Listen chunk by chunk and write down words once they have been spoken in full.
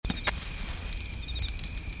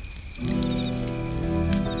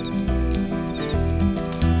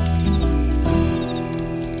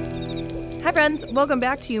Hi, friends. Welcome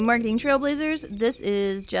back to Marketing Trailblazers. This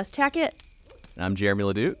is Jess Tackett. I'm Jeremy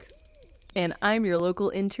LeDuc. And I'm your local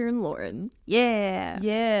intern, Lauren. Yeah.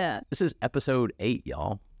 Yeah. This is episode 8,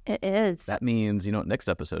 y'all. It is. That means, next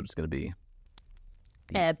episode is going to be...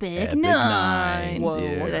 Epic 9. Whoa.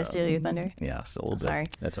 Yeah. Did I steal your thunder? Yeah, it's a little bit. Sorry.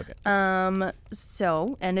 That's okay.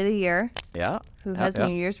 So, end of the year. Yeah. Who has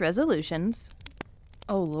New Year's resolutions?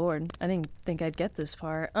 Oh, Lord. I didn't think I'd get this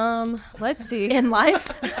far. Let's see. In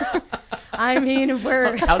life? I mean,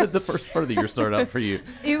 How did the first part of the year start out for you?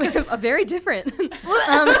 Very different.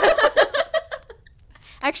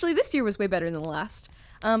 Actually, this year was way better than the last.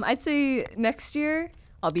 I'd say next year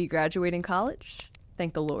I'll be graduating college.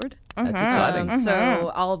 Thank the Lord. That's exciting.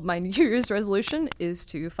 So my New Year's resolution is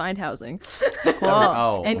to find housing.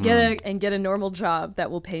 Oh, and get a normal job that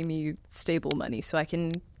will pay me stable money so I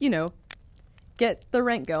can, get the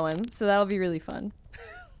rent going. So that'll be really fun.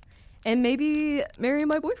 And maybe marry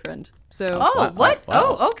my boyfriend. So What?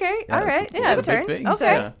 Wow. Oh, okay. Yeah, all right. it's Yeah, a big turn. thing.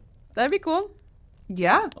 Okay. Yeah. that'd be cool.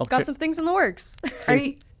 Yeah. Okay. Got some things in the works. Are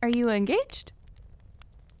you engaged?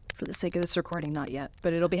 For the sake of this recording, not yet,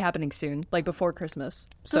 but it'll be happening soon, like before Christmas.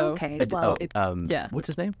 So Okay. Well, yeah. What's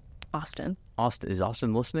his name? Austin. Austin. Is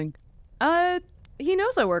Austin listening? He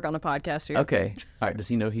knows I work on a podcast here. Okay. All right. Does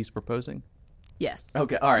he know he's proposing? Yes.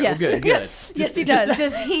 Okay. All right. Yes. Well, good. Yes, he does.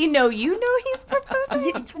 does he know you know he's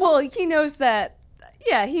proposing? Well, he knows that.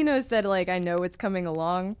 Yeah, he knows that. Like, I know it's coming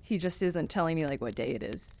along. He just isn't telling me like what day it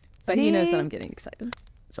is. But he knows that I'm getting excited.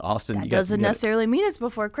 So Austin, That you doesn't got necessarily mean it's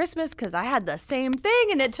before Christmas because I had the same thing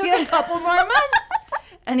and it took a couple more months.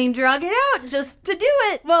 And he drug it out just to do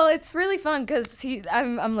it. Well, it's really fun because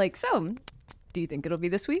I'm like, so, do you think it'll be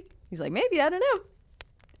this week? He's like, maybe, I don't know.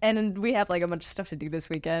 And we have like a bunch of stuff to do this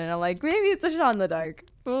weekend, and I'm like, maybe it's a shot in the dark.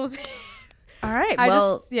 We'll see. All right.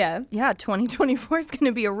 Yeah, 2024 is going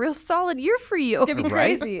to be a real solid year for you. it's gonna be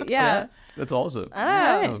Right? crazy. Yeah. That's awesome. All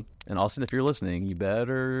right. And Austin, if you're listening, you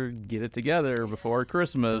better get it together before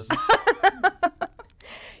Christmas.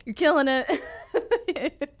 You're killing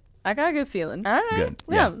it. I got a good feeling. All right. Good.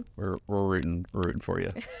 Yeah. We're rooting for you.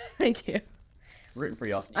 Thank you. Rooting for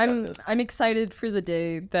you, Austin. You got this. I'm excited for the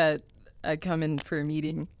day that I come in for a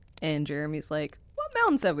meeting and Jeremy's like, what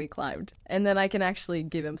mountains have we climbed? And then I can actually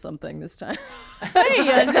give him something this time. There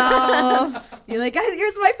you go. You're like,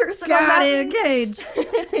 here's my personal Got mountain. engaged.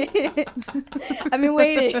 I've been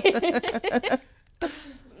waiting.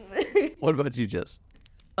 What about you, Jess?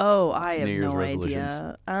 Oh, I have New Year's no resolutions.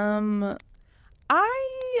 idea.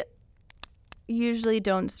 I usually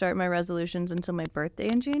don't start my resolutions until my birthday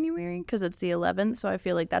in January because it's the 11th. So I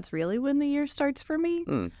feel like that's really when the year starts for me.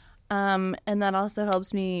 And that also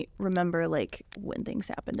helps me remember like when things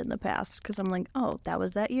happened in the past because I'm like, oh, that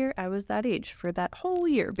was that year. I was that age for that whole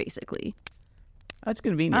year, basically. That's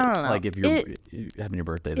convenient. I don't know. Like if you're having your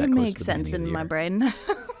birthday that It close makes to the sense beginning in of my the brain. year.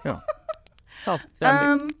 Yeah.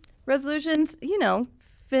 Oh, Resolutions,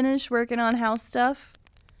 finish working on house stuff.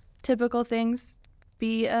 Typical things.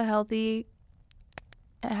 Be a healthy,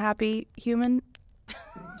 happy human.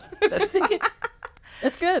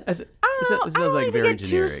 That's good. It I don't sounds know. I don't like like to very get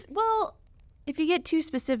generic. well, if you get too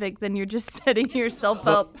specific, then you're just setting yourself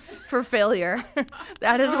up for failure.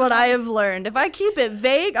 That is what I have learned. If I keep it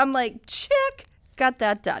vague, I'm like, check, got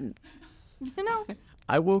that done.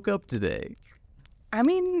 I woke up today. I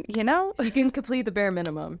mean, You can complete the bare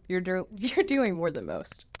minimum. You're doing more than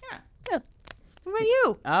most. Yeah. What about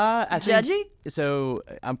you? I think- Judgy? So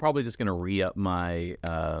I'm probably just going to re-up my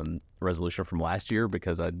resolution from last year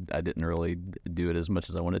because I didn't really do it as much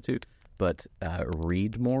as I wanted to. But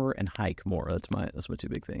read more and hike more. That's my two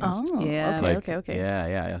big things. Oh, Yeah. Okay.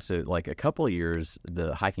 Yeah. So like a couple of years,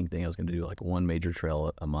 the hiking thing, I was going to do like one major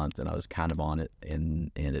trail a month, and I was kind of on it,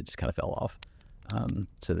 and it just kind of fell off.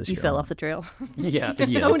 So this You year, fell off the trail. Yeah.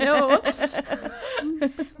 Yes. Oh no!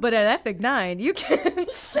 But at Epic 9, you can.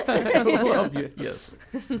 Well, yes.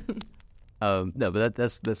 No, but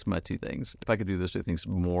that's my two things. If I could do those two things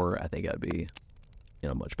more, I think I'd be in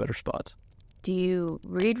a much better spot. Do you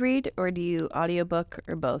read, or do you audiobook,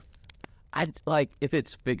 or both? I like if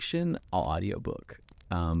it's fiction, I'll audiobook.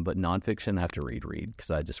 But nonfiction, I have to read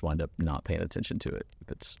because I just wind up not paying attention to it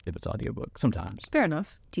if it's audiobook sometimes. Fair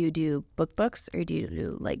enough. Do you do books, or do you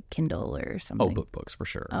do like Kindle or something? Oh, books for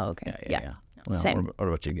sure. Oh, okay. Yeah. Well, Same. What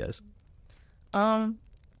about you guys?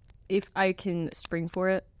 If I can spring for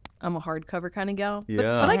it, I'm a hardcover kind of gal.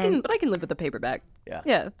 Yeah. But I can live with the paperback. Yeah.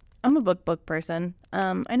 Yeah. I'm a book person.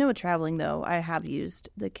 I know with traveling, though, I have used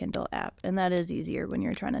the Kindle app, and that is easier when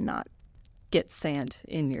you're trying to not. Get sand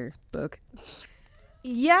in your book.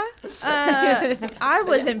 Yeah, I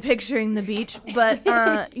wasn't picturing the beach, but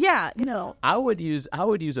yeah, no. I would use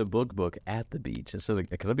a book at the beach instead of,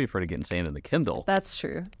 because I'd be afraid of getting sand in the Kindle. That's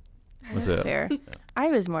true. That's fair. I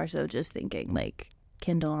was more so just thinking like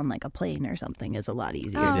Kindle on like a plane or something is a lot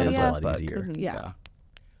easier. It is yeah. a lot easier. Yeah.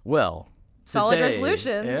 Well, Solid today,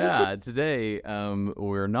 resolutions. Yeah, today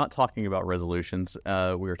we're not talking about resolutions.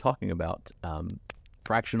 We're talking about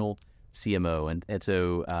fractional CMO, and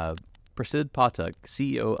so Prasid Pathak,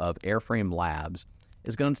 CEO of Airframe Labs,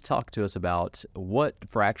 is going to talk to us about what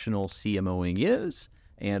fractional CMOing is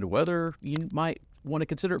and whether you might want to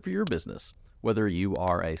consider it for your business. Whether you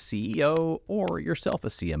are a CEO or yourself a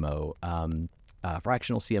CMO,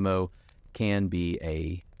 fractional CMO can be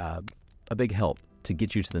a big help to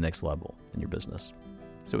get you to the next level in your business.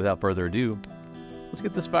 So without further ado, let's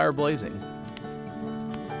get this fire blazing.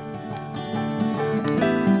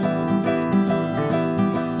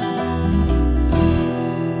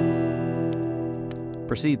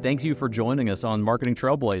 Prasid, thank you for joining us on Marketing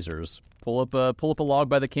Trailblazers. Pull up a log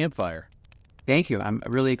by the campfire. Thank you. I'm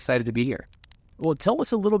really excited to be here. Well, tell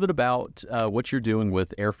us a little bit about what you're doing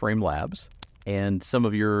with Airframe Labs and some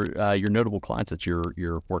of your notable clients that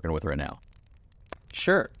you're working with right now.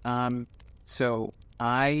 Sure. So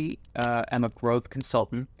I am a growth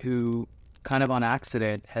consultant who kind of on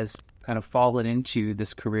accident has kind of fallen into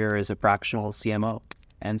this career as a fractional CMO.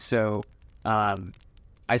 And so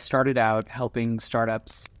I started out helping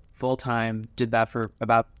startups full-time, did that for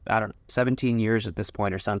about, 17 years at this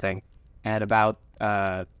point or something. And about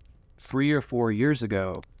 3 or 4 years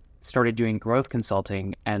ago, started doing growth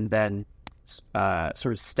consulting, and then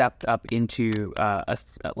sort of stepped up into a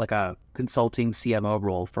consulting CMO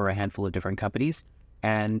role for a handful of different companies,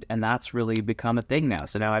 and that's really become a thing now.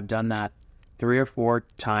 So now I've done that 3 or 4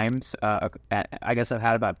 times. I guess I've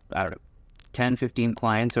had about 10, 15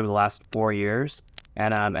 clients over the last 4 years,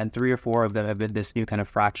 and 3 or 4 of them have been this new kind of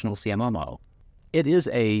fractional CMO model. It is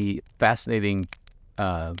a fascinating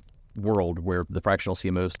world where the fractional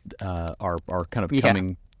CMOs are kind of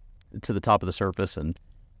coming to the top of the surface, and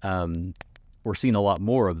we're seeing a lot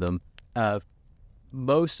more of them.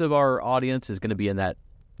 Most of our audience is going to be in that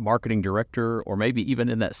marketing director or maybe even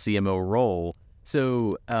in that CMO role.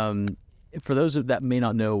 So for those that may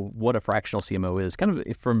not know what a fractional CMO is, kind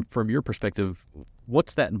of from your perspective,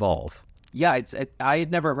 what's that involve? Yeah, I had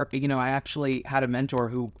never, I actually had a mentor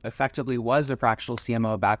who effectively was a fractional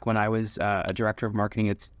CMO back when I was a director of marketing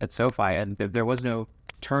at SoFi, and there was no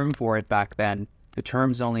term for it back then. The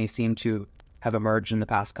terms only seem to have emerged in the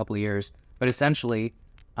past couple of years. But essentially,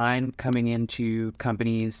 I'm coming into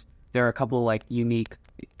companies. There are a couple like unique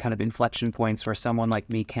kind of inflection points where someone like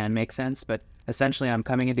me can make sense. But essentially, I'm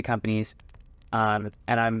coming into companies, and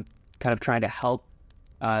I'm kind of trying to help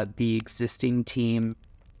the existing team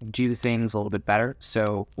do things a little bit better.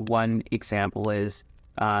 So one example is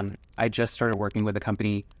I just started working with a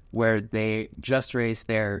company where they just raised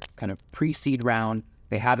their kind of pre-seed round.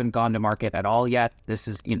 They haven't gone to market at all yet. This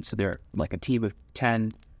is, so they're like a team of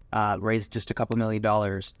 10, raised just a couple $1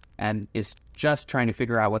 million, and is just trying to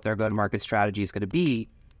figure out what their go-to-market strategy is going to be.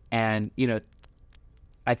 And,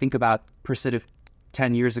 I think about Prasid of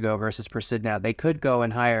 10 years ago versus Prasid now. They could go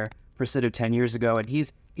and hire Prasid of 10 years ago, and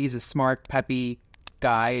he's a smart, peppy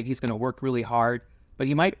guy, and he's going to work really hard, but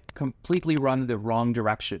he might completely run the wrong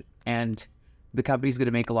direction. And the company's going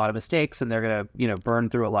to make a lot of mistakes, and they're going to, burn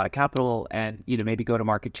through a lot of capital, and, maybe go to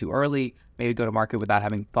market too early, maybe go to market without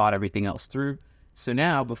having thought everything else through. So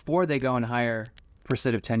now, before they go and hire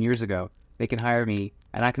Prasid of 10 years ago, they can hire me,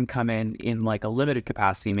 and I can come in like a limited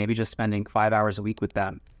capacity, maybe just spending 5 hours a week with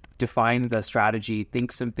them, define the strategy,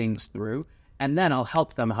 think some things through, and then I'll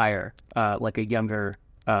help them hire like a younger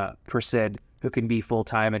Prasid who can be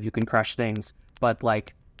full-time and who can crush things, but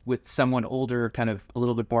like with someone older, kind of a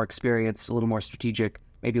little bit more experienced, a little more strategic,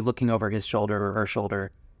 maybe looking over his shoulder or her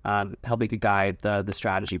shoulder, helping to guide the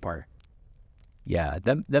strategy part. Yeah,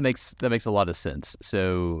 that makes a lot of sense.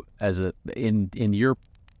 So in your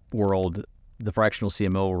world, the fractional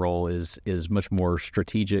CMO role is much more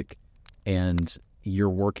strategic, and you're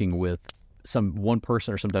working with one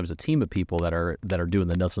person or sometimes a team of people that are doing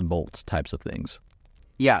the nuts and bolts types of things.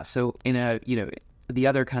 Yeah. So in the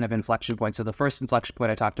other kind of inflection point. So the first inflection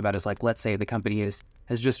point I talked about is like, let's say the company has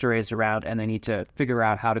just raised a round and they need to figure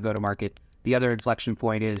out how to go to market. The other inflection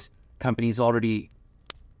point is companies already,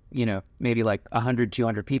 maybe like 100,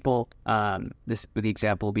 200 people. This with the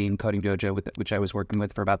example being Coding Dojo, which I was working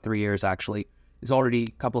with for about 3 years actually, is already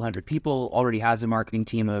a couple hundred people, already has a marketing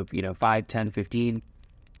team of 5, 10, 15.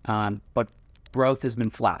 But growth has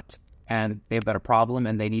been flat, and they've got a problem,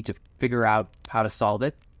 and they need to figure out how to solve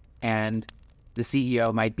it. And the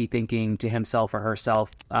CEO might be thinking to himself or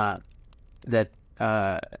herself that,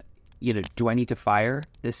 do I need to fire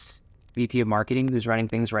this VP of marketing who's running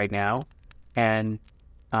things right now? And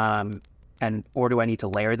or do I need to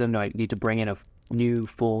layer them? Do I need to bring in a new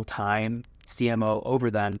full-time CMO over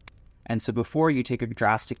them? And so before you take a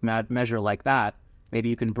drastic measure like that, maybe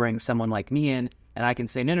you can bring someone like me in, and I can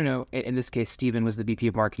say, no. In this case, Steven was the VP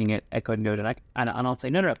of marketing at Coding Dojo, and I'll say,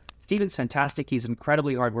 no. Steven's fantastic. He's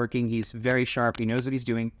incredibly hardworking. He's very sharp. He knows what he's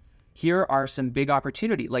doing. Here are some big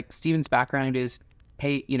opportunity. Like Steven's background is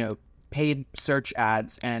paid search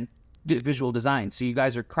ads and visual design. So you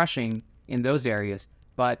guys are crushing in those areas.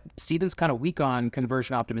 But Steven's kind of weak on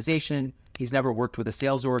conversion optimization. He's never worked with a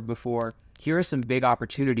sales org before. Here are some big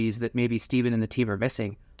opportunities that maybe Steven and the team are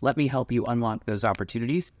missing. Let me help you unlock those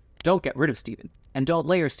opportunities. Don't get rid of Steven, and don't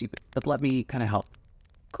layer Steven, but let me kind of help.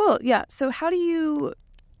 Cool. Yeah. So how do you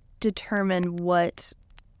determine what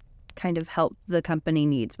kind of help the company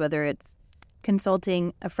needs, whether it's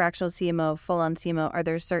consulting, a fractional CMO, full-on CMO? Are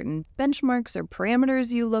there certain benchmarks or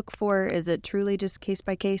parameters you look for? Is it truly just case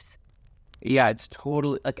by case? Yeah, it's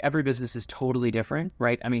totally, like every business is totally different,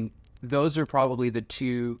 right? I mean, those are probably the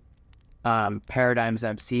two paradigms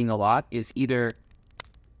I'm seeing a lot is either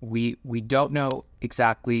we don't know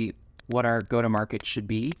exactly what our go-to-market should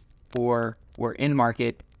be, or we're in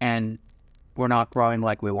market and we're not growing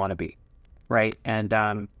like we want to be, right? And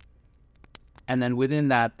then within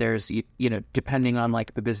that, there's, depending on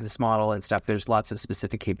like the business model and stuff, there's lots of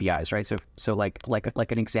specific KPIs, right? So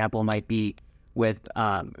like an example might be with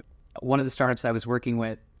one of the startups I was working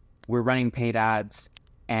with, we're running paid ads,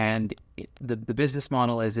 and the business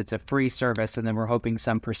model is it's a free service, and then we're hoping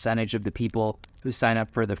some percentage of the people who sign up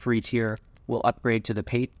for the free tier will upgrade to the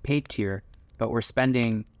paid tier, but we're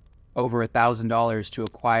spending over $1,000 to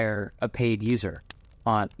acquire a paid user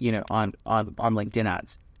on LinkedIn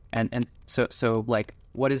ads. And so like,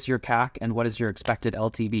 what is your CAC and what is your expected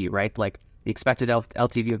LTV, right? Like the expected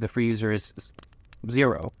LTV of the free user is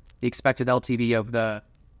 0. The expected LTV of the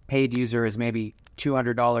paid user is maybe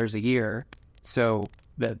 $200 a year. So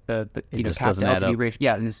the CAC to LTV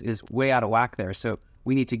ratio, is way out of whack there. So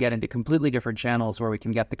we need to get into completely different channels where we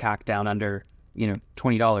can get the CAC down under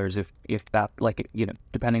 $20 if that,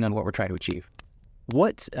 depending on what we're trying to achieve.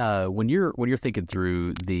 What when you're thinking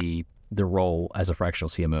through the role as a fractional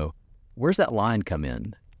CMO, where's that line come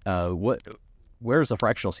in? Where's a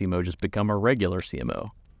fractional CMO just become a regular CMO?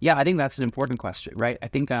 Yeah, I think that's an important question, right? I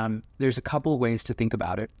think there's a couple ways to think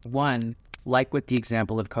about it. One, like with the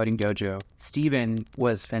example of Coding Dojo, Steven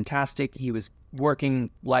was fantastic. He was working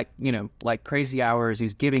like crazy hours. He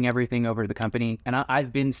was giving everything over to the company. And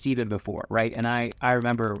I've been Steven before, right? And I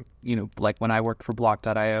remember, like when I worked for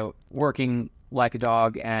Block.io, working like a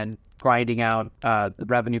dog and grinding out the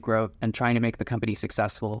revenue growth and trying to make the company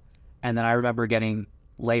successful. And then I remember getting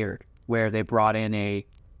layered where they brought in a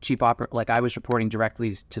chief operating, like I was reporting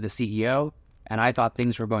directly to the CEO, and I thought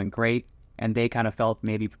things were going great, and they kind of felt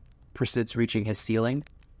maybe Prasid's reaching his ceiling,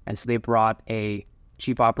 and so they brought a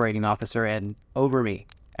chief operating officer in over me,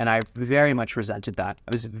 and I very much resented that.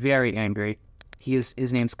 I was very angry. His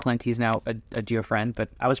name's Clint. He's now a dear friend, but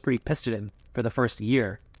I was pretty pissed at him for the first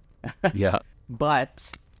year. Yeah.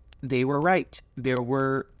 But they were right. There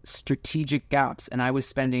were strategic gaps, and I was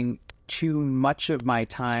spending too much of my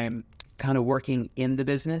time kind of working in the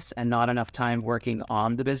business and not enough time working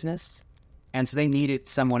on the business. And so they needed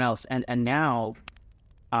someone else. And now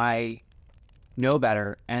I know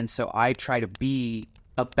better. And so I try to be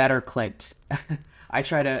a better Clint. I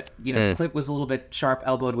try to, Clint was a little bit sharp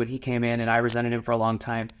elbowed when he came in, and I resented him for a long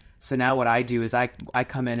time. So now what I do is I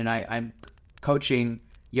come in and I'm coaching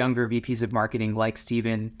younger VPs of marketing like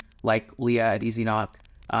Steven, like Leah at EasyKnock.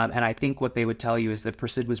 And I think what they would tell you is that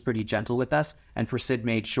Prasid was pretty gentle with us, and Prasid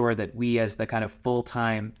made sure that we, as the kind of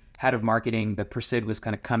full-time head of marketing, that Prasid was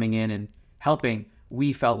kind of coming in and helping.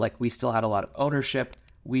 We felt like we still had a lot of ownership.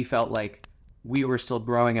 We felt like we were still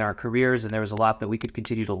growing in our careers, and there was a lot that we could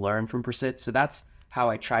continue to learn from Prasid. So that's how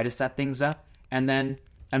I try to set things up. And then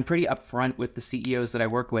I'm pretty upfront with the CEOs that I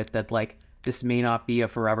work with that, like, this may not be a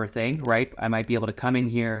forever thing, right? I might be able to come in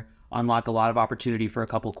here, unlock a lot of opportunity for a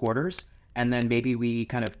couple quarters, and then maybe we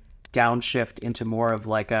kind of downshift into more of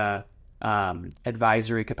like a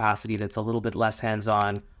advisory capacity that's a little bit less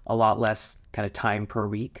hands-on, a lot less kind of time per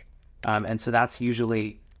week. And so that's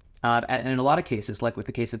usually, and in a lot of cases, like with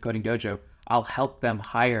the case of Coding Dojo, I'll help them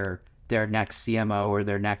hire their next CMO or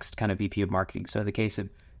their next kind of VP of marketing. So in the case of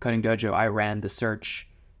Coding Dojo, I ran the search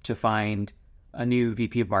to find a new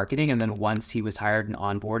VP of marketing. And then once he was hired and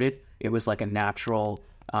onboarded, it was like a natural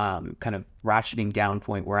kind of ratcheting down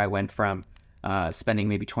point where I went from spending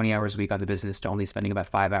maybe 20 hours a week on the business to only spending about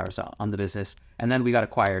 5 hours on the business. And then we got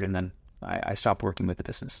acquired, and then I stopped working with the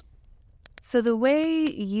business. So the way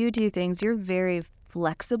you do things, you're very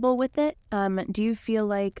flexible with it. Do you feel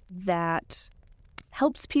like that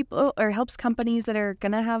helps people or helps companies that are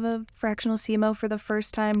going to have a fractional CMO for the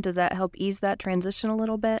first time? Does that help ease that transition a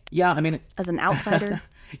little bit? Yeah, I mean, as an outsider?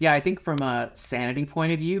 Yeah, I think from a sanity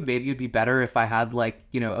point of view, maybe it'd be better if I had like,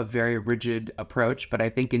 a very rigid approach. But I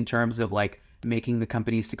think in terms of like making the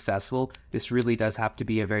company successful, this really does have to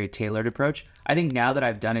be a very tailored approach. I think now that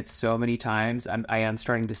I've done it so many times, I am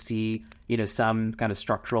starting to see, some kind of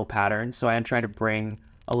structural patterns. So I am trying to bring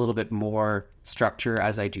a little bit more structure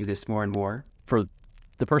as I do this more and more. For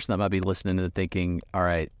the person that might be listening and thinking, all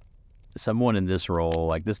right, someone in this role,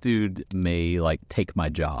 like this dude may like take my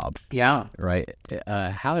job. Yeah. Right.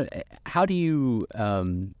 How do you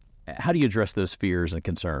address those fears and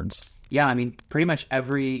concerns? Yeah, I mean, pretty much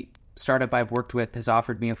every startup I've worked with has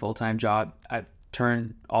offered me a full-time job. I've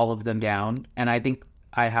turned all of them down, and I think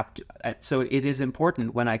I have to. So it is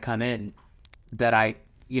important when I come in that I,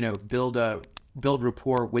 build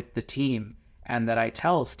rapport with the team, and that I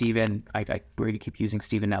tell Steven. We're going to keep using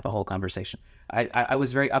Steven now the whole conversation. I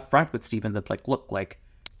was very upfront with Steven that look,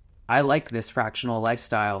 I like this fractional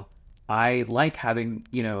lifestyle. I like having,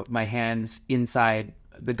 my hands inside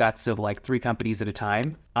the guts of 3 companies at a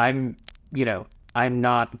time. I'm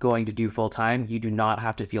not going to do full time. You do not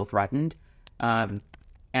have to feel threatened.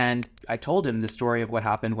 And I told him the story of what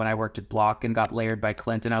happened when I worked at Block and got layered by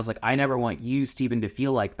Clint. And I was like, I never want you, Steven, to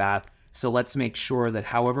feel like that. So let's make sure that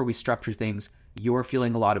however we structure things, you're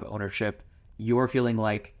feeling a lot of ownership. You're feeling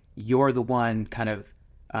like you're the one kind of,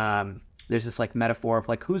 there's this metaphor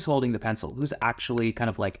of who's holding the pencil, who's actually kind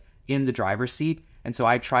of in the driver's seat. And so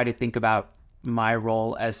I try to think about my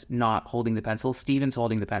role as not holding the pencil. Steven's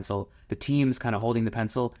holding the pencil. The team's kind of holding the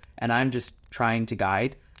pencil, and I'm just trying to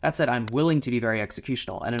guide. That said, I'm willing to be very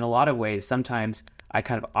executional. And in a lot of ways, sometimes I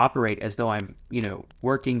kind of operate as though I'm,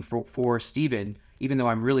 working for Steven, even though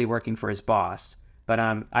I'm really working for his boss. But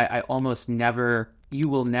I almost never, you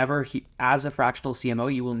will never, as a fractional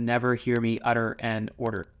CMO, you will never hear me utter an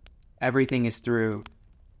order. Everything is through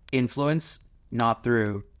influence, not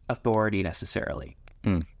through authority necessarily.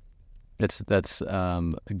 That's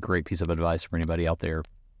a great piece of advice for anybody out there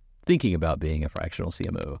thinking about being a fractional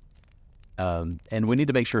CMO. And we need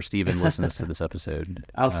to make sure Steven listens to this episode.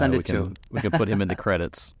 I'll send it to him. We can put him in the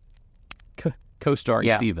credits. Co-starring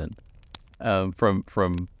Steven from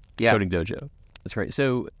Coding Dojo. That's right.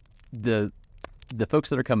 So the folks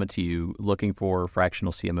that are coming to you looking for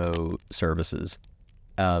fractional CMO services,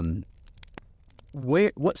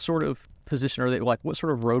 what sort of position are they? What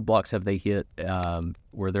sort of roadblocks have they hit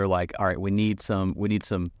where they're like, all right, we need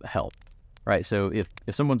some help, right? So if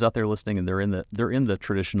someone's out there listening and they're in the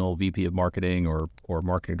traditional VP of marketing or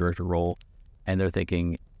marketing director role, and they're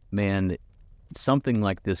thinking, man, something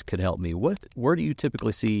like this could help me. Where do you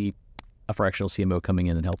typically see a fractional CMO coming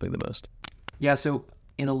in and helping the most? Yeah, so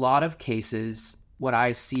in a lot of cases, what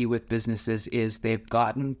I see with businesses is they've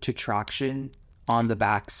gotten to traction on the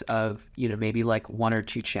backs of, maybe 1 or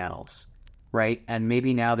 2 channels, right? And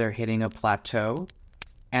maybe now they're hitting a plateau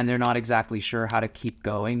and they're not exactly sure how to keep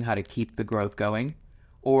going, how to keep the growth going.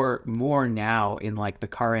 Or more now in the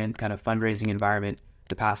current kind of fundraising environment,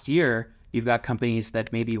 the past year, you've got companies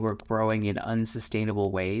that maybe were growing in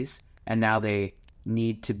unsustainable ways and now they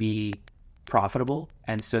need to be profitable.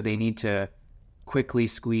 And so they need to quickly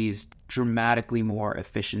squeeze dramatically more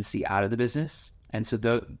efficiency out of the business. And so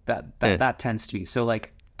that tends to be, so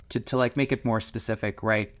to make it more specific,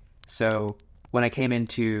 right? So when I came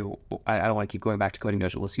into, I don't want to keep going back to Coding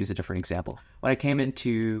Dojo, let's use a different example. When I came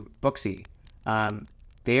into Booksy,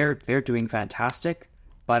 they're doing fantastic,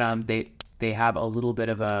 but they have a little bit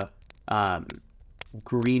of a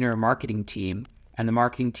greener marketing team, and the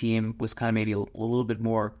marketing team was kind of maybe a little bit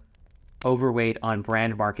more overweight on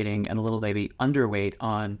brand marketing and a little maybe underweight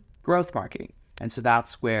on growth marketing. And so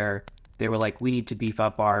that's where they were like, we need to beef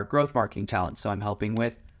up our growth marketing talent. So I'm helping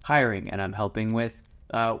with hiring, and I'm helping with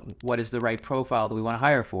what is the right profile that we want to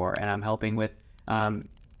hire for. And I'm helping with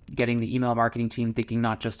getting the email marketing team thinking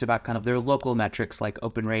not just about kind of their local metrics like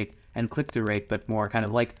open rate and click-through rate, but more kind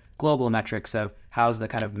of global metrics of how's the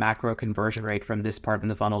kind of macro conversion rate from this part of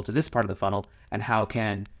the funnel to this part of the funnel, and how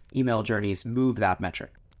can email journeys move that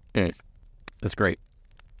metric. That's great.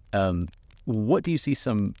 What do you see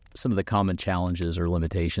some of the common challenges or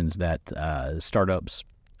limitations that startups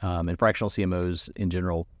and fractional CMOs in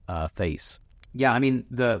general face? Yeah, I mean,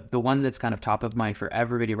 the one that's kind of top of mind for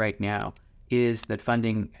everybody right now is that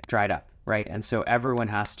funding dried up, right? And so everyone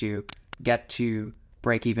has to get to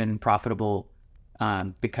break even profitable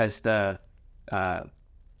because the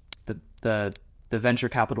the venture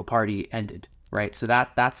capital party ended, right? So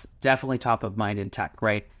that's definitely top of mind in tech,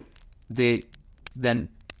 right? Then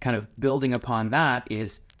kind of building upon that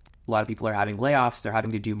is a lot of people are having layoffs. They're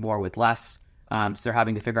having to do more with less. So they're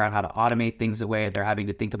having to figure out how to automate things away. They're having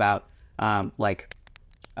to think about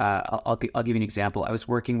I'll give you an example. I was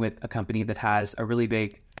working with a company that has a really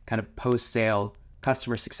big kind of post-sale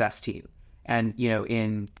customer success team. And,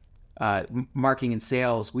 in marketing and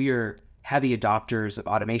sales, we are heavy adopters of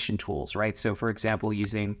automation tools, right? So, for example,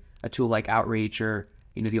 using a tool like Outreach or,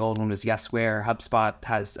 the old one was Yesware, HubSpot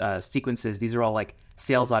has sequences. These are all like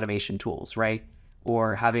sales automation tools, right?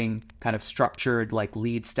 Or having kind of structured like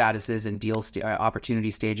lead statuses and deal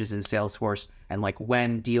opportunity stages in Salesforce, and like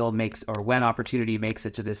when opportunity makes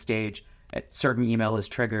it to this stage, a certain email is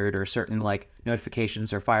triggered or certain like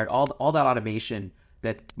notifications are fired. All that automation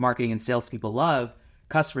that marketing and sales people love.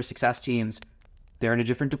 Customer success teams, they're in a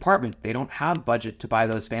different department. They don't have budget to buy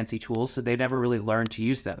those fancy tools, so they never really learned to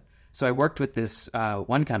use them. So I worked with this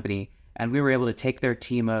one company, and we were able to take their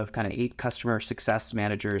team of kind of 8 customer success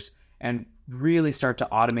managers and really start to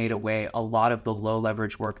automate away a lot of the low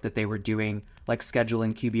leverage work that they were doing, like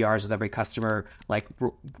scheduling QBRs with every customer, like,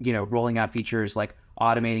 rolling out features, like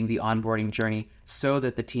automating the onboarding journey, so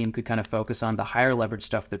that the team could kind of focus on the higher leverage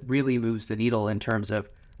stuff that really moves the needle in terms of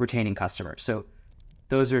retaining customers. So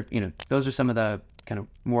those are some of the kind of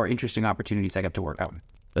more interesting opportunities I got to work on.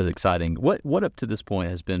 That's exciting. What up to this point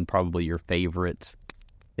has been probably your favorite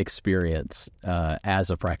experience as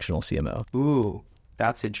a fractional CMO? Ooh,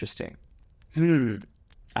 that's interesting. I don't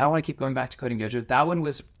want to keep going back to Coding Dojo. That one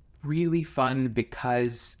was really fun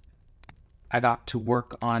because I got to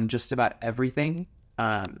work on just about everything,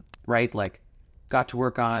 right? Like, got to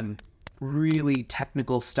work on really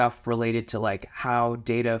technical stuff related to like how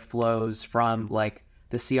data flows from like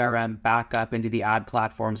the CRM back up into the ad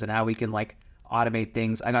platforms and how we can like automate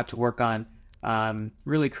things. I got to work on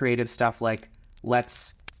really creative stuff like,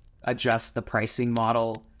 let's adjust the pricing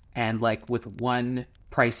model, and like with one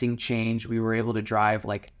pricing change, we were able to drive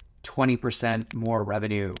like 20% more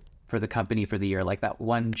revenue for the company for the year. Like, that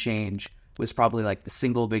one change was probably like the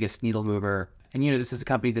single biggest needle mover. And, this is a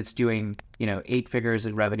company that's doing, 8 figures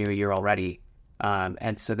in revenue a year already.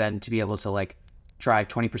 And so then to be able to like drive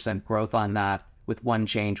 20% growth on that with one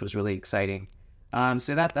change was really exciting.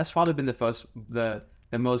 So that's probably been the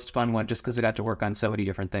most fun one, just because I got to work on so many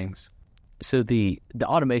different things. So the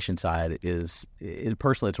automation side is,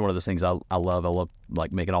 personally, it's one of those things I love. I love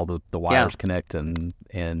like making all the wires connect and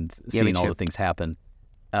seeing all the things happen.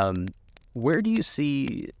 Where do you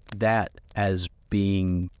see that as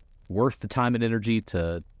being worth the time and energy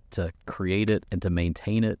to create it and to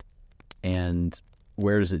maintain it? And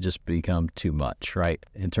where does it just become too much, right,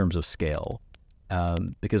 in terms of scale?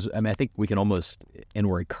 Because, I think we can almost, and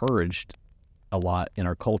we're encouraged a lot in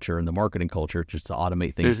our culture, in the marketing culture, just to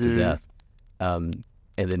automate things to death. And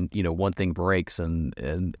then, one thing breaks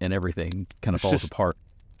and everything kind of falls apart.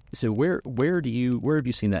 So where have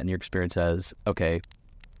you seen that in your experience as, okay,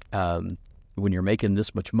 when you're making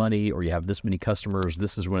this much money or you have this many customers,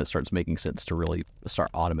 this is when it starts making sense to really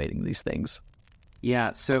start automating these things?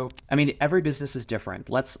 Yeah. So, every business is different.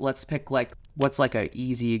 Let's pick like, what's like a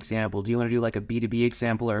easy example? Do you want to do like a B2B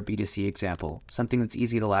example or a B2C example? Something that's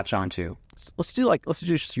easy to latch onto. Let's do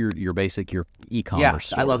just your basic, your e-commerce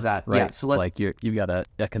store, I love that. Right? Yeah. So you've got a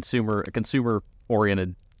consumer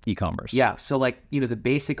oriented e-commerce. Yeah. So like, the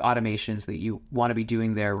basic automations that you want to be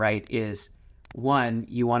doing there, right, is one,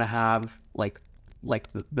 you want to have like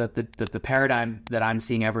the paradigm that I'm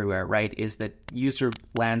seeing everywhere, right, is that user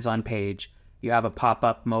lands on page, you have a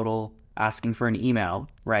pop-up modal asking for an email,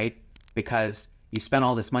 right? Because you spent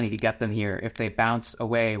all this money to get them here. If they bounce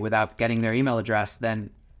away without getting their email address,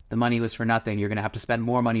 then the money was for nothing. You're going to have to spend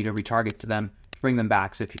more money to retarget to them, to bring them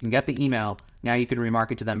back. So if you can get the email, now you can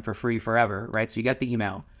remarket to them for free forever, right? So you get the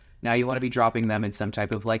email. Now you want to be dropping them in some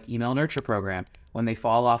type of like email nurture program. When they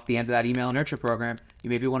fall off the end of that email nurture program,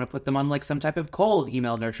 you maybe want to put them on like some type of cold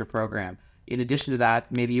email nurture program. In addition to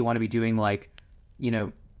that, maybe you want to be doing like,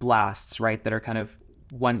 blasts, right, that are kind of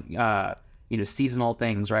one, seasonal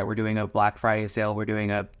things, right? We're doing a Black Friday sale. We're doing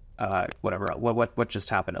a what just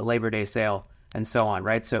happened, a Labor Day sale, and so on,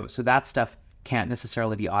 right? So that stuff can't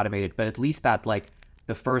necessarily be automated, but at least that like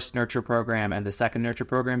the first nurture program and the second nurture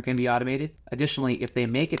program can be automated. Additionally, if they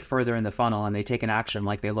make it further in the funnel and they take an action,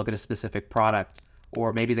 like they look at a specific product,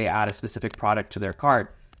 or maybe they add a specific product to their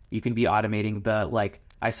cart, you can be automating the like,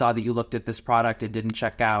 I saw that you looked at this product and didn't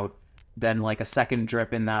check out. Then like a second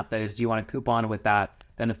drip in that is, do you want a coupon with that?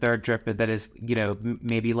 Then a third drip that is,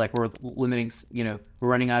 maybe like we're limiting, we're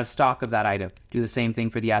running out of stock of that item. Do the same thing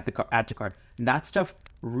for the add to cart. And that stuff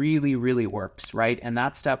really, really works, right? And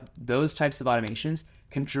those types of automations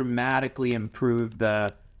can dramatically improve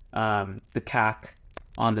the CAC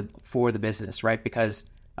for the business, right? Because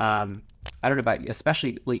I don't know about you,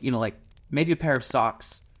 especially like maybe a pair of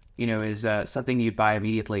socks, is something you'd buy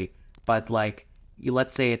immediately, but like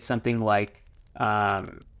let's say it's something like I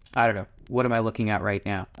don't know, what am I looking at right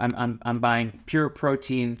now? I'm buying pure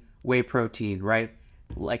protein, whey protein, right?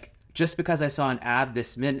 Like just because I saw an ad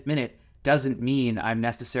this minute doesn't mean I'm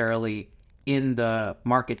necessarily in the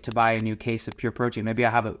market to buy a new case of pure protein. Maybe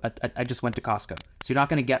I just went to Costco. So you're not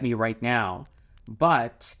going to get me right now,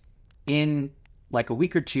 but in like a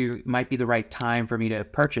week or two, it might be the right time for me to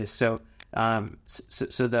purchase. So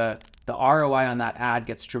the ROI on that ad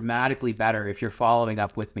gets dramatically better if you're following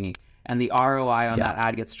up with me. And the ROI on that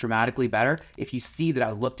ad gets dramatically better if you see that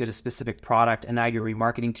I looked at a specific product and now you're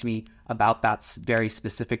remarketing to me about that very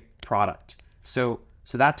specific product. So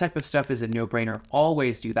that type of stuff is a no-brainer.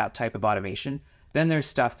 Always do that type of automation. Then there's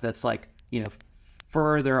stuff that's like,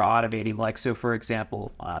 further automating. Like, so for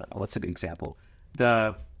example, I don't know, what's a good example?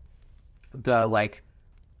 The like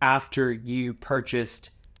after you purchased,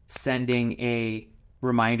 sending a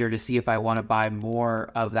reminder to see if I want to buy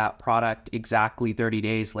more of that product exactly 30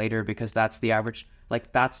 days later, because that's the average.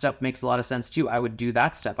 Like that stuff makes a lot of sense too. I would do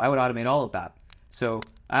that stuff. I would automate all of that. So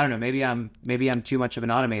I don't know, maybe I'm too much of an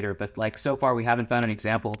automator, but like so far we haven't found an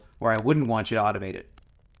example where I wouldn't want you to automate it.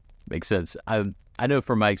 Makes sense. I know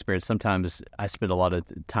from my experience, sometimes I spend a lot of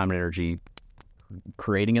time and energy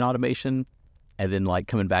creating an automation and then like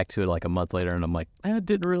coming back to it like a month later and I'm like, it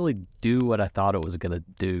didn't really do what I thought it was going to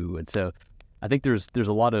do. And so I think there's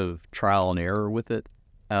a lot of trial and error with it.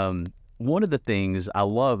 One of the things I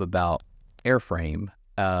love about Airframe,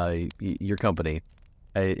 your company,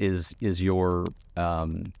 is your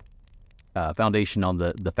foundation on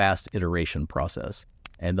the fast iteration process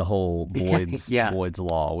and the whole Boyd's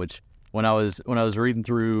law. Which when I was reading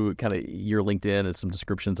through kind of your LinkedIn and some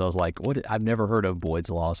descriptions, I was like, what? I've never heard of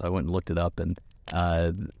Boyd's law, so I went and looked it up, and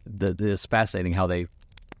it's fascinating how they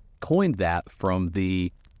coined that from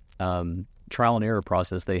the trial and error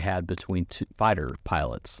process they had between two fighter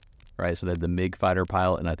pilots, right? So they had the MiG fighter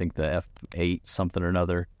pilot and I think the F-8 something or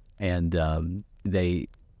another, and they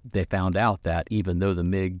found out that even though the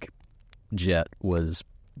MiG jet was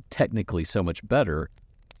technically so much better,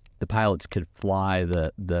 the pilots could fly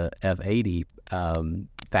the F-80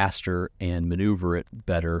 faster and maneuver it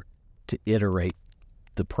better to iterate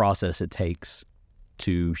the process it takes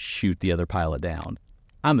to shoot the other pilot down.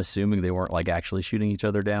 I'm assuming they weren't like actually shooting each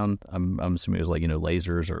other down. I'm assuming it was like,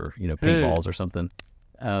 lasers or, paintballs or something.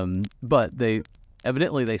 But they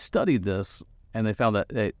studied this and they found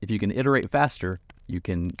that if you can iterate faster, you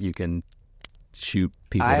can shoot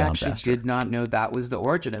people down faster. I actually did not know that was the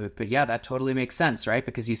origin of it, but yeah, that totally makes sense, right?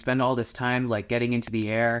 Because you spend all this time like getting into the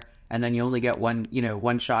air and then you only get one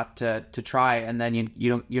shot to try, and then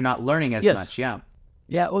you're not learning as much. Yeah.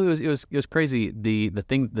 Yeah, well, it was crazy. The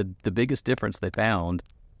biggest difference they found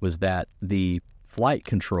was that the flight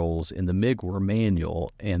controls in the MiG were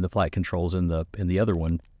manual, and the flight controls in the other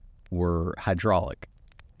one were hydraulic.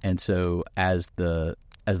 And so as the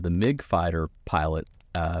MiG fighter pilot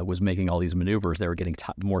was making all these maneuvers, they were getting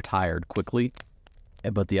more tired quickly.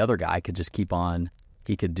 But the other guy could just keep on.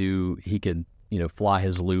 He could fly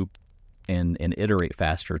his loop and iterate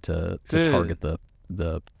faster to target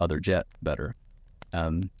the other jet better.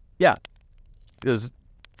 It was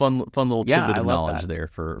fun little tidbit of knowledge there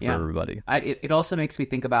for everybody. It also makes me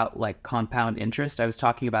think about like compound interest. I was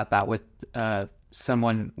talking about that with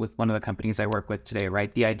someone with one of the companies I work with today,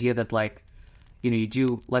 right? The idea that like, you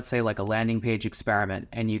do, let's say like a landing page experiment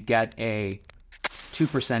and you get a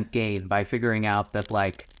 2% gain by figuring out that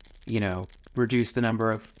like, reduce the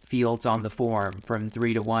number of fields on the form from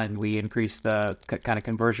 3 to 1. We increase the kind of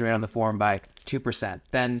conversion rate on the form by 2%.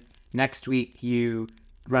 Then next week, you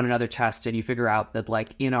run another test and you figure out that like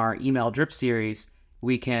in our email drip series,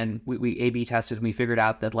 we A/B tested and we figured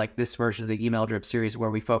out that like this version of the email drip series where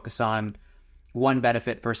we focus on one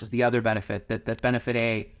benefit versus the other benefit, that benefit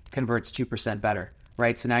A converts 2% better,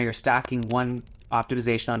 right? So now you're stacking one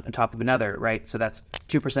optimization on top of another, right? So that's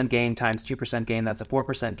 2% gain times 2% gain, that's a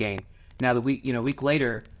 4% gain. Now a week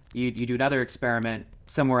later, you do another experiment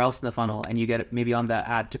somewhere else in the funnel and you get it maybe on the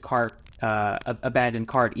add to cart, abandoned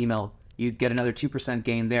cart email, you get another 2%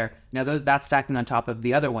 gain there. Now that's stacking on top of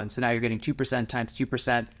the other one. So now you're getting 2% times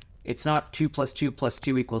 2%. It's not 2 plus 2 plus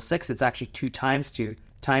 2 equals 6. It's actually 2 times 2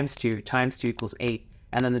 times 2 times 2 equals 8.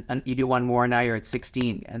 And then you do one more, now you're at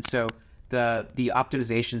 16. And so the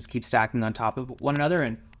optimizations keep stacking on top of one another.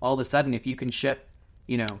 And all of a sudden, if you can ship,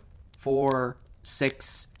 4,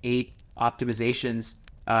 6, 8 optimizations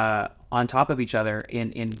on top of each other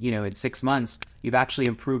in 6 months, you've actually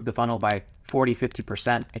improved the funnel by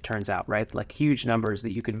 40-50%, it turns out, right? Like huge numbers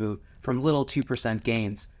that you can move from little 2%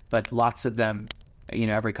 gains, but lots of them,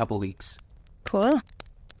 every couple weeks. Cool.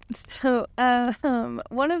 So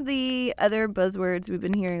one of the other buzzwords we've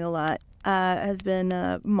been hearing a lot has been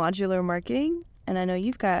modular marketing. And I know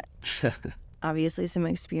you've got obviously some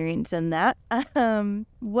experience in that.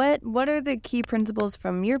 What are the key principles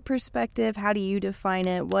from your perspective? How do you define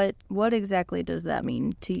it? What exactly does that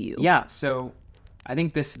mean to you? Yeah, so I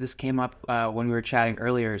think this came up when we were chatting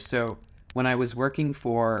earlier. So when I was working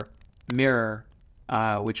for Mirror,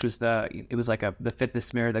 which was the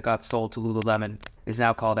fitness mirror that got sold to Lululemon, is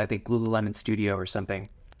now called, I think, Lululemon Studio or something.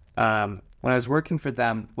 When I was working for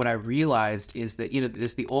them, what I realized is that,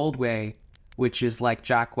 there's the old way, which is like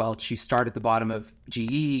Jack Welch. You start at the bottom of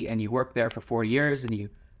GE and you work there for 4 years and you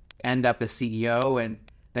end up as CEO and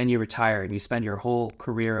then you retire and you spend your whole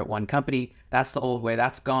career at one company. That's the old way.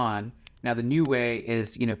 That's gone. Now, the new way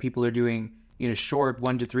is, people are doing, short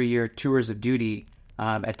 1 to 3 year tours of duty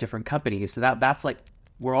at different companies. So that's like,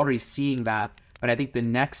 we're already seeing that. But I think the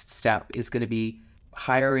next step is going to be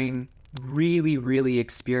hiring really, really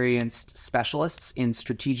experienced specialists in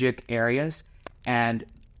strategic areas. And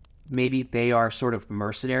maybe they are sort of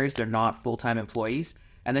mercenaries. They're not full-time employees.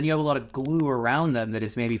 And then you have a lot of glue around them that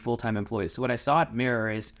is maybe full-time employees. So what I saw at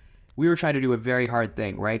Mirror is we were trying to do a very hard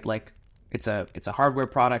thing, right? Like it's a hardware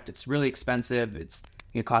product. It's really expensive.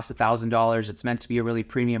 It costs $1,000. It's meant to be a really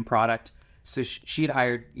premium product. So she had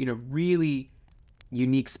hired, really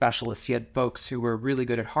unique specialists. She had folks who were really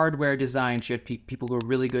good at hardware design. She had people who were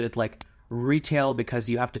really good at like retail because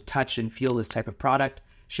you have to touch and feel this type of product.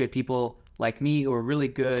 She had people like me who were really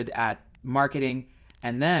good at marketing.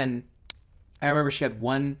 And then I remember she had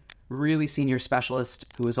one really senior specialist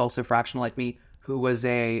who was also fractional like me, who was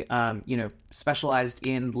specialized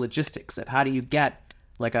in logistics of how do you get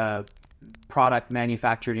like a product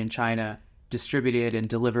manufactured in China, distributed and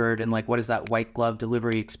delivered, and like what does that white glove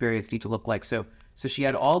delivery experience need to look like? So she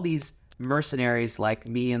had all these mercenaries like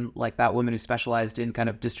me and like that woman who specialized in kind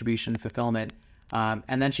of distribution fulfillment.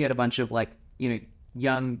 And then she had a bunch of like,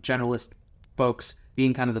 young generalist folks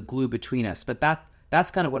being kind of the glue between us. But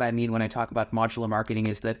that's kind of what I mean when I talk about modular marketing,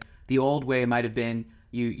 is that the old way might have been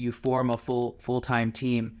you form a full-time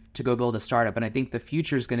team to go build a startup. And I think the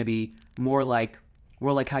future is going to be more like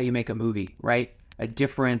how you make a movie, right? A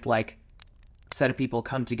different like set of people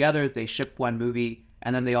come together, they ship one movie,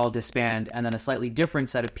 and then they all disband. And then a slightly different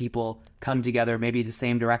set of people come together. Maybe the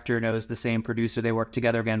same director knows the same producer. They work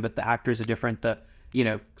together again, but the actors are different. The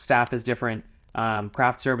staff is different.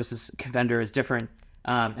 Craft services vendor is different.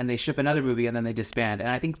 And they ship another movie and then they disband. And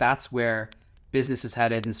I think that's where business is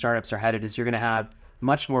headed and startups are headed, is you're going to have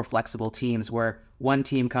much more flexible teams where one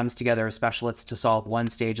team comes together as specialists to solve one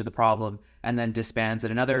stage of the problem and then disbands,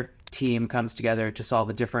 and another team comes together to solve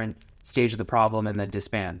a different stage of the problem and then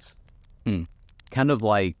disbands. Kind of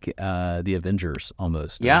like the Avengers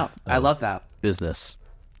almost. Yeah, I love that. Business.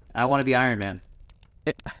 I want to be Iron Man.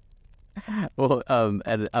 Well,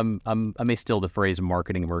 and I may steal the phrase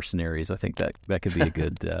 "marketing mercenaries." I think that could be a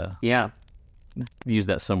good use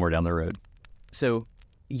that somewhere down the road. So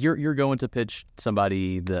you're going to pitch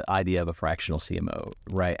somebody the idea of a fractional CMO,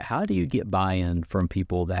 right? How do you get buy-in from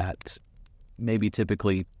people that maybe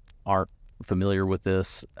typically aren't familiar with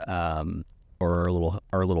this, or are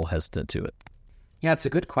a little hesitant to it? Yeah, it's a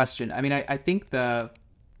good question. I mean, I think I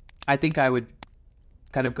would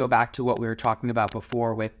kind of go back to what we were talking about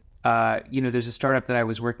before with. There's a startup that I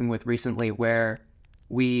was working with recently where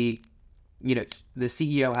the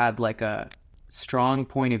CEO had like a strong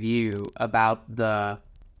point of view about the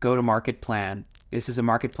go-to-market plan. This is a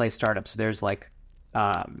marketplace startup. So there's like,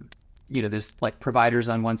 there's like providers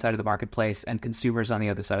on one side of the marketplace and consumers on the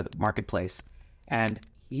other side of the marketplace. And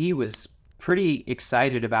he was pretty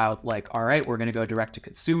excited about like, all right, we're going to go direct to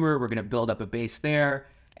consumer. We're going to build up a base there.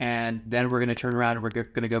 And then we're going to turn around and we're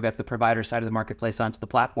going to go get the provider side of the marketplace onto the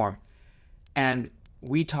platform. And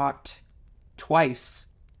we talked twice,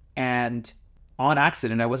 and on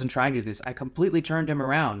accident, I wasn't trying to do this, I completely turned him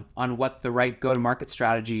around on what the right go-to-market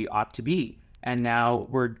strategy ought to be. And now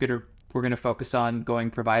we're going to focus on going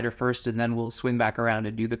provider first, and then we'll swing back around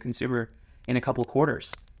and do the consumer in a couple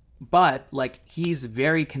quarters. But like, he's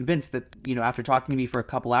very convinced that, after talking to me for a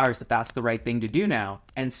couple hours, that that's the right thing to do now.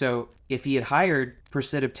 And so if he had hired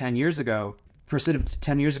Prasid 10 years ago, Prasid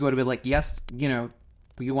 10 years ago would have been like, yes, you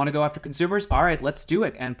want to go after consumers? All right, let's do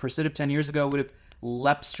it. And Prasid 10 years ago would have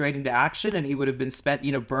leapt straight into action, and he would have been spent,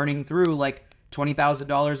 burning through like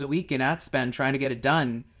 $20,000 a week in ad spend trying to get it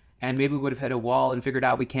done. And maybe we would have hit a wall and figured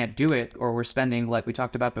out we can't do it, or we're spending, like we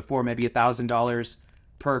talked about before, maybe $1,000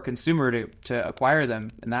 per consumer to acquire them,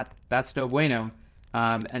 and that's no bueno.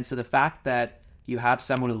 And so the fact that you have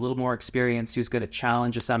someone with a little more experience who's going to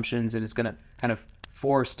challenge assumptions and is going to kind of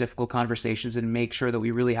force difficult conversations and make sure that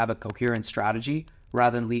we really have a coherent strategy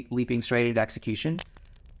rather than leaping straight into execution,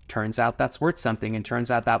 turns out that's worth something, and turns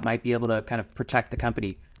out that might be able to kind of protect the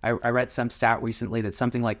company. I read some stat recently that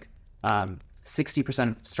something like 60%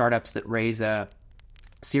 of startups that raise a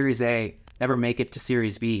Series A never make it to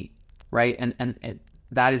Series B, right? And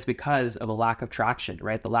that is because of a lack of traction,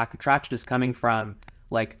 right? The lack of traction is coming from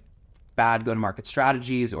like bad go-to-market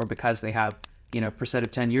strategies, or because they have, Prasid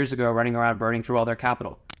of 10 years ago running around burning through all their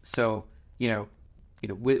capital. So,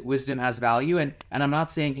 wisdom has value, and I'm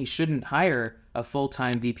not saying he shouldn't hire a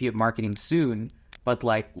full-time VP of marketing soon, but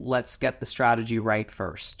like, let's get the strategy right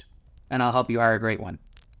first, and I'll help you hire a great one.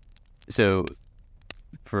 So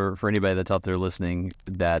for anybody that's out there listening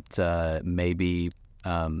that maybe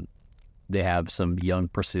they have some young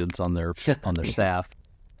Prasids on their staff,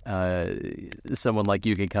 someone like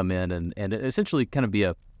you can come in and essentially kind of be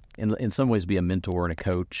in some ways be a mentor and a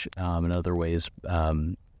coach, in other ways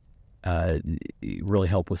really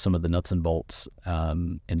help with some of the nuts and bolts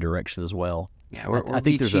and direction as well. Yeah, or I think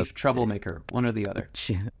be there's chief troublemaker, one or the other.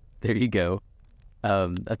 There you go.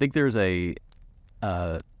 I think there's a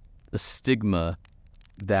stigma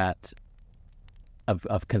that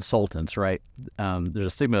of consultants, right? There's a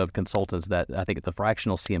stigma of consultants that I think the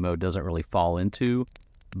fractional CMO doesn't really fall into,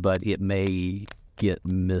 but it may get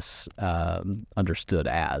misunderstood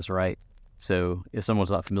as, right? So if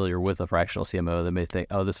someone's not familiar with a fractional CMO, they may think,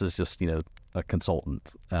 oh, this is just, a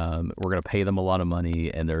consultant. We're going to pay them a lot of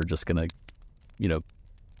money, and they're just going to,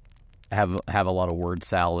 have a lot of word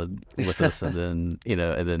salad with us, and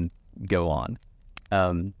then go on.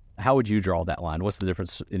 How would you draw that line? What's the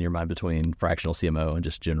difference in your mind between fractional CMO and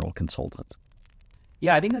just general consultant?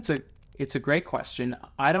 Yeah, I think it's a great question.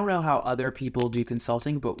 I don't know how other people do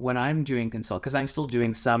consulting, but when I'm doing because I'm still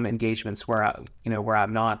doing some engagements where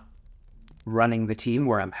I'm not running the team,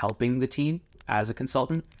 where I'm helping the team as a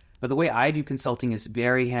consultant. But the way I do consulting is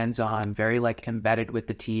very hands-on, very like embedded with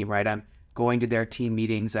the team, right? I'm going to their team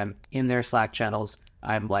meetings, I'm in their Slack channels,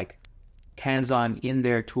 I'm like hands-on in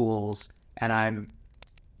their tools, and I'm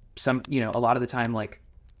a lot of the time like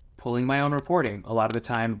pulling my own reporting, a lot of the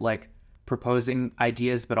time like proposing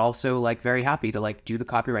ideas, but also like very happy to like do the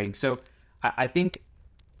copywriting. So I think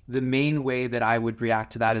the main way that I would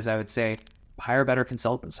react to that is I would say, hire better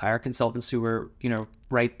consultants, hire consultants who are,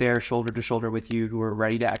 right there shoulder to shoulder with you, who are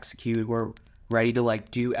ready to execute, who are ready to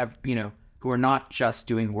like do, who are not just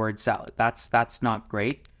doing word salad. That's not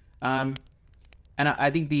great. And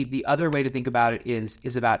I think the other way to think about it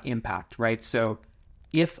is about impact, right? So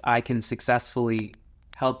if I can successfully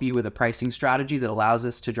help you with a pricing strategy that allows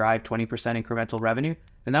us to drive 20% incremental revenue,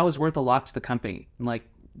 then that was worth a lot to the company. And like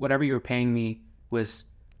whatever you were paying me was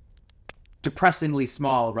depressingly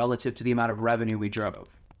small relative to the amount of revenue we drove.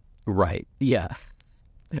 Right. Yeah.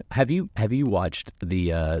 Have you watched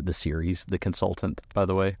the series The Consultant, by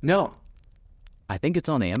the way? No. I think it's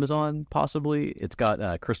on Amazon, possibly. It's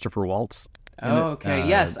got Christopher Waltz. Oh, okay.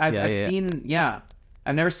 Yes, I've seen. Yeah,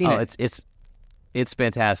 I've never seen it. It's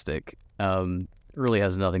fantastic. Really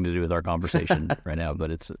has nothing to do with our conversation right now,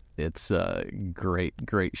 but it's a great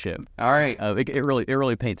show. All right. It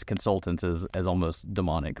really paints consultants as almost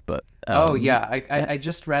demonic, but I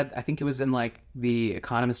just read, I think it was in like The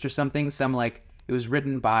Economist or something, it was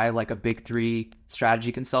written by like a big 3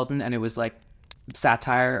 strategy consultant, and it was like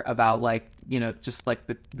satire about like, just like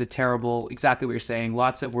the terrible, exactly what you're saying,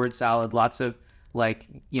 lots of word salad, lots of like,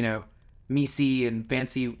 me-see and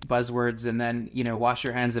fancy buzzwords, and then, wash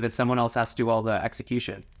your hands of it. Someone else has to do all the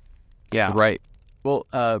execution. Yeah. Right. Well,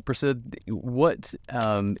 Prasid, what,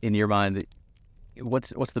 in your mind,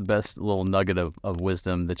 what's the best little nugget of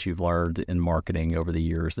wisdom that you've learned in marketing over the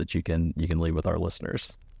years that you can leave with our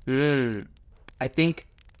listeners? I think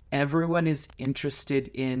everyone is interested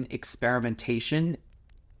in experimentation.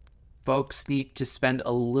 Folks need to spend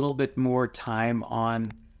a little bit more time on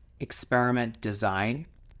experiment design,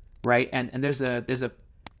 right? And there's a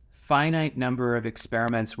finite number of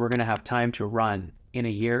experiments we're going to have time to run in a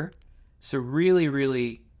year. So really,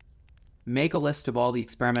 really make a list of all the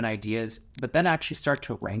experiment ideas, but then actually start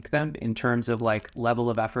to rank them in terms of like level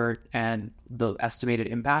of effort and the estimated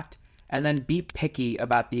impact. And then be picky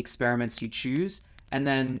about the experiments you choose, and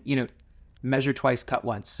then, measure twice, cut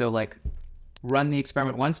once. So like run the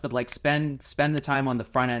experiment once, but like spend the time on the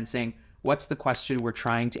front end saying, what's the question we're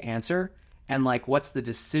trying to answer? And like, what's the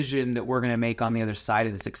decision that we're going to make on the other side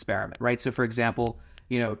of this experiment, right? So for example,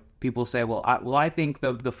 people say, I think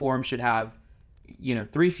the form should have,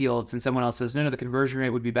 3 fields, and someone else says, no, the conversion rate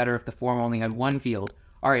would be better if the form only had 1 field.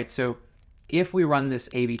 all right, so if we run this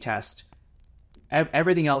A/B test,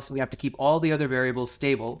 everything else, we have to keep all the other variables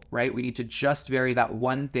stable, right? We need to just vary that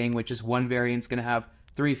one thing, which is one variant's going to have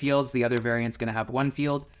 3 fields, the other variant's going to have 1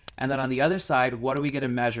 field. And then on the other side, what are we going to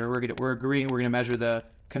measure? We're agreeing we're going to measure the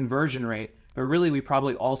conversion rate, but really we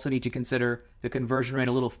probably also need to consider the conversion rate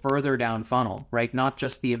a little further down funnel, right? Not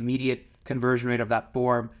just the immediate conversion rate of that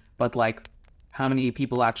form, but like how many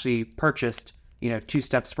people actually purchased, 2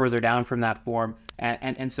 steps further down from that form.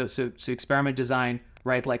 And so experiment design,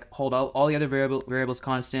 right? Like hold all the other variables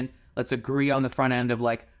constant. Let's agree on the front end of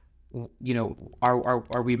like,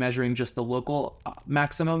 are we measuring just the local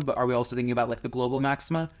maximum, but are we also thinking about like the global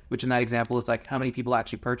maxima, which in that example is like how many people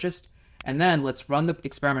actually purchased? And then let's run the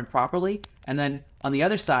experiment properly. And then on the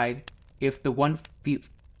other side, if the one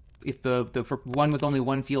with only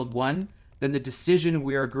 1 field won, then the decision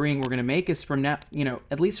we're agreeing we're going to make is from now,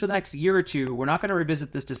 at least for the next year or 2, we're not going to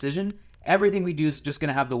revisit this decision. Everything we do is just going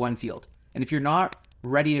to have the 1 field. And if you're not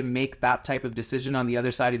ready to make that type of decision on the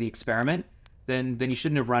other side of the experiment, then you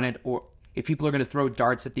shouldn't have run it. Or if people are going to throw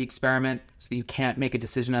darts at the experiment so that you can't make a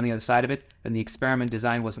decision on the other side of it, then the experiment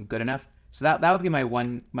design wasn't good enough. So that would be my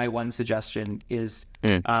one suggestion is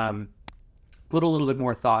put a little bit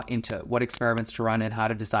more thought into what experiments to run and how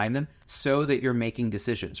to design them so that you're making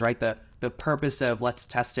decisions, right? The purpose of let's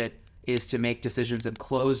test it is to make decisions in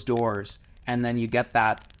closed doors. And then you get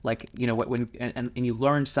that, and you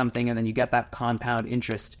learn something, and then you get that compound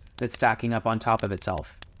interest that's stacking up on top of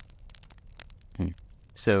itself.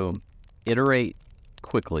 So iterate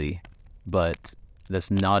quickly, but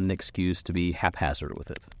that's not an excuse to be haphazard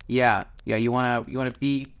with it. Yeah. You want to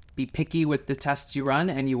be picky with the tests you run,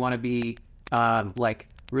 and you want to be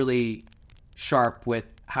really sharp with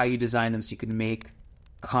how you design them so you can make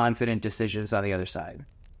confident decisions on the other side.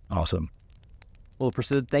 Awesome. Well,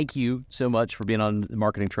 Prasid, thank you so much for being on the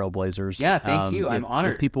Marketing Trailblazers. Yeah, thank you. I'm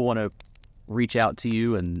honored. If people want to reach out to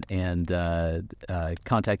you and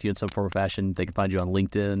contact you in some form or fashion, they can find you on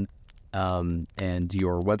LinkedIn and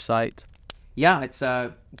your website. Yeah, it's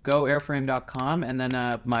goairframe.com, and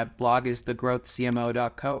then my blog is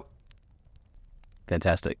thegrowthcmo.co.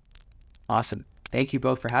 Fantastic. Awesome. Thank you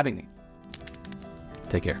both for having me.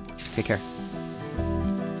 Take care. Take care.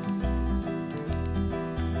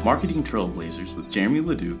 Marketing Trailblazers with Jeremy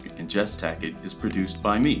Leduc and Jess Tackett is produced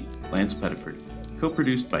by me, Lance Pettiford,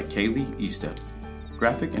 co-produced by Kaylee Estep,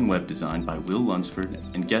 graphic and web design by Will Lunsford,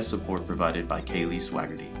 and guest support provided by Kaylee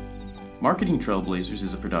Swaggerty. Marketing Trailblazers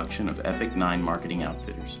is a production of Epic 9 Marketing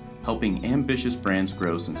Outfitters, helping ambitious brands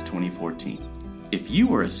grow since 2014. If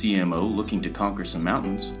you are a CMO looking to conquer some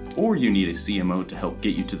mountains, or you need a CMO to help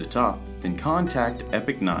get you to the top, then contact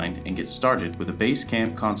Epic 9 and get started with a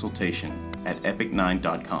Basecamp consultation at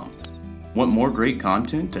epic9.com. Want more great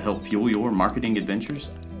content to help fuel your marketing adventures?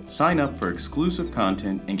 Sign up for exclusive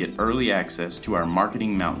content and get early access to our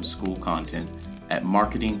Marketing Mountain School content at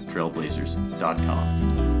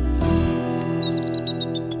marketing.Trailblazers.com.